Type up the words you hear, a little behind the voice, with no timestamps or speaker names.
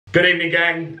Good evening,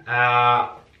 gang.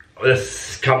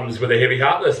 This comes with a heavy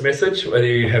heart, this message, whether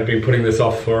you have been putting this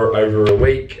off for over a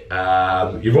week.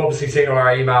 You've obviously seen all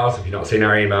our emails. If you've not seen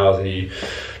our emails, and you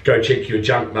go check your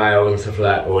junk mail and stuff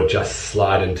like that, or just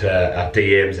slide into our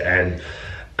DMs and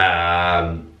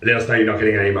let us know you're not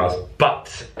getting any emails.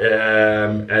 But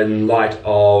in light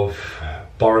of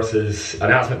Boris's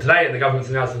announcement today and the government's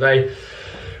announcement today,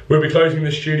 we'll be closing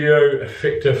the studio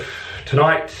effective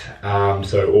tonight.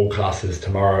 So all classes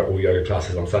tomorrow, all yoga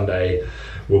classes on Sunday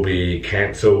will be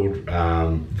cancelled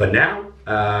for now.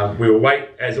 We will wait,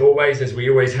 as always, as we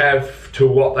always have, to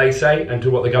what they say and to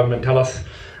what the government tell us,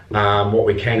 what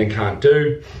we can and can't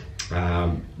do.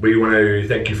 We want to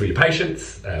thank you for your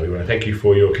patience. We want to thank you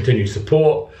for your continued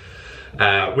support.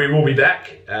 We will be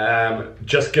back.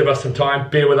 Just give us some time.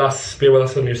 Bear with us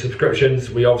on your subscriptions.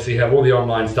 We obviously have all the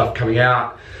online stuff coming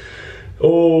out.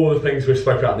 All the things we've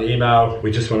spoken about in the email.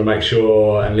 We just want to make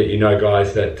sure and let you know,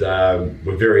 guys, that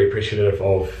we're very appreciative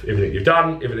of everything you've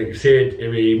done, everything you've said,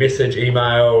 every message,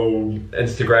 email,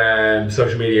 Instagram,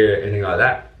 social media, anything like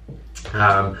that.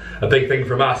 A big thing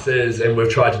from us is, and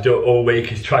we've tried to do it all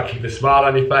week, is try to keep a smile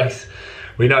on your face.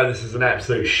 We know this is an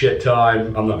absolute shit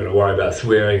time. I'm not going to worry about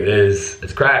swearing.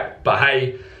 It's crap. But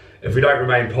hey, if we don't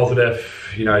remain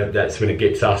positive, you know, that's when it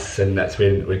gets us, and that's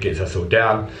when it gets us all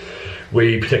down.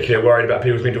 We particularly are worried about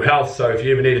people's mental health, so if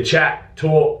you ever need a chat,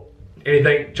 talk,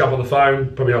 anything, jump on the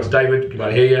phone. Probably not to David, he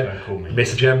might hear you. Don't call me.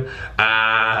 Message him.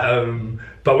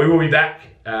 But we will be back.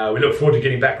 We look forward to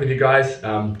getting back with you guys.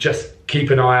 Just keep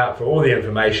an eye out for all the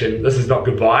information. This is not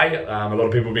goodbye. A lot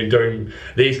of people have been doing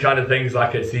these kind of things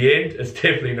like it's the end. It's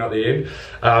definitely not the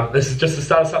end. This is just the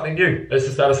start of something new. It's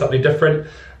the start of something different.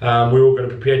 We're all going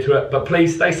to prepare to it. But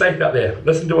please stay safe out there.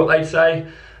 Listen to what they say.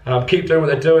 Keep doing what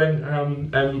they're doing,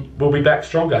 and we'll be back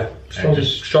stronger.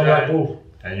 Strong like bull.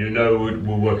 And you know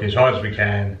we'll work as hard as we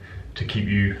can to keep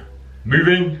you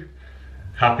moving,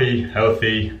 happy,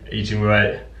 healthy, eating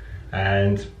right,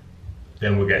 and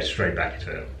then we'll get straight back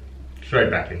into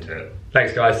it.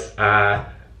 Thanks, guys.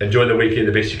 Enjoy the weekend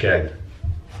the best you can.